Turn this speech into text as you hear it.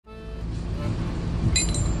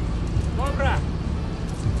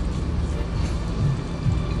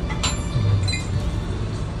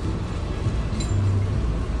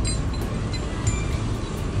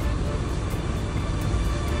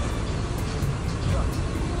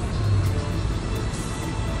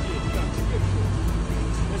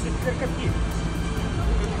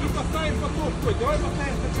Давай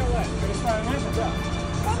мотаємо спочатку. Переставимо наше? Так.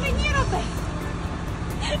 Що мені робити?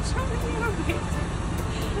 Що мені робити?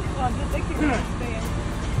 Ладно, так і не стоїмо.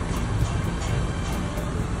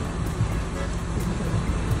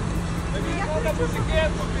 Тобі треба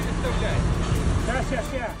бутикетку переставляти. Щас.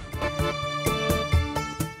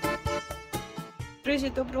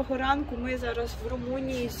 Друзі, доброго ранку. Ми зараз в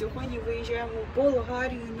Румунії. Сьогодні виїжджаємо в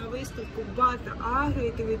Болгарію на виставку BATA AGRO,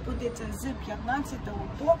 яка відбудеться з 15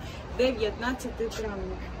 по 19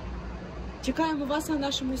 травня. Чекаємо вас на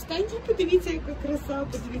нашому стенді. Подивіться, яка краса.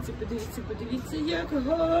 Подивіться, як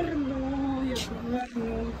гарно, як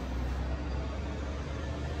гарно.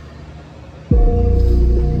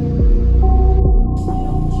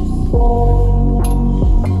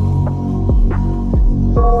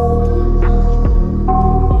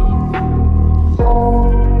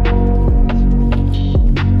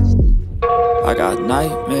 I got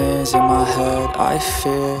nightmares in my head, I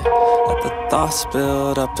fear that the thoughts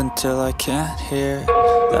build up until I can't hear,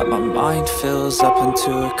 that my mind fills up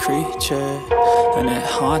into a creature, and it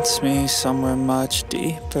haunts me somewhere much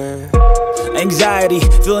deeper. Anxiety,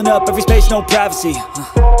 filling up every space, no privacy,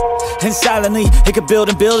 and silently, it could build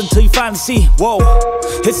and build until you finally see, whoa,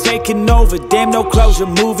 it's taking over, damn no closure,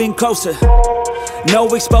 moving closer. No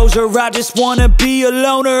exposure, I just wanna be a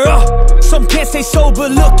loner. Some can't stay sober,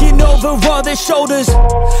 looking over all their shoulders,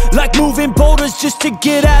 like moving boulders just to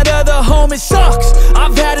get out of the home. It sucks,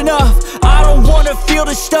 I've had enough, I don't wanna feel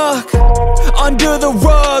the stuck under the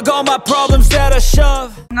rug, all my problems that I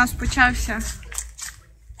shove. У нас почався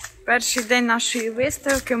перший день нашої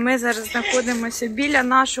виставки. Ми зараз знаходимося біля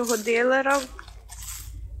нашого дилера.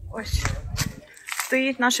 Ось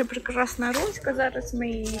стоїть наша прекрасна Руська. Зараз ми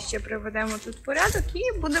її ще приведемо тут в порядок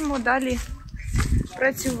і будемо далі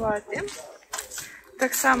працювати.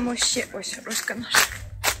 Так само ще ось Руська наша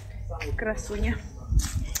красуня.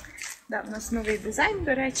 Да, у нас новий дизайн,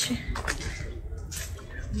 до речі.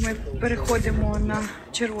 Ми переходимо на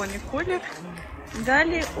червоний колір.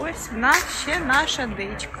 Далі ось ще наша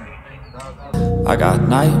дичка. I got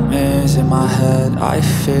nightmares in my head, I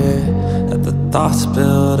fear that the thoughts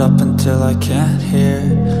build up until I can't hear,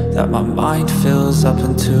 that my mind fills up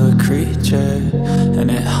into a creature, and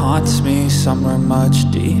it haunts me somewhere much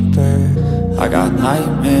deeper. I got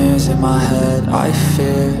nightmares in my head, I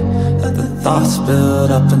fear that the thoughts build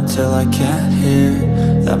up until I can't hear,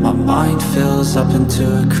 that my mind fills up into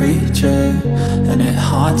a creature, and it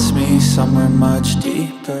haunts me somewhere much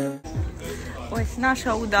deeper. Ось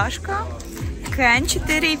наша удашка, Кен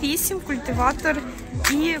 4.8, культиватор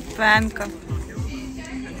і пенка.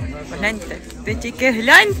 Гляньте, ви тільки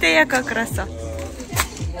гляньте, яка краса.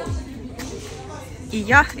 І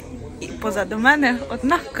я, і позаду мене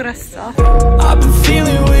одна краса. I've been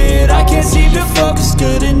feeling weird, I can't seem to focus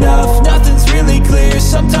good enough. Nothing's really clear,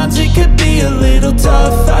 sometimes it could be a little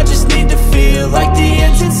tough. I just need to feel like the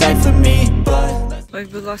end's in sight for me, but... Ось,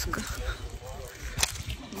 будь ласка,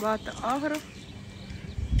 BATA AGRO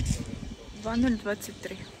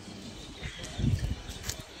 2023.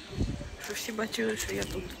 Щоб всі бачили, що я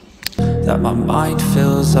тут. That my mind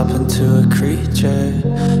fills up into a creature,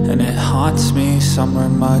 and it haunts me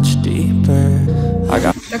somewhere much deeper.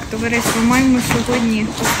 Так, товариство, маємо сьогодні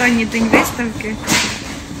останній день виставки.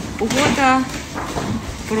 Погода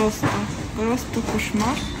просто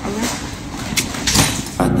кошмар, але...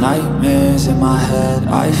 At nightmares in my head,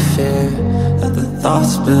 I fear that the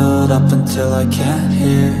thoughts build up until I can't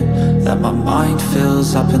hear, that my mind fills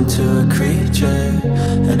up into a creature,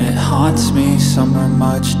 and it haunts me somewhere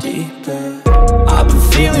much deeper. I've been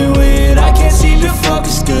feeling weird.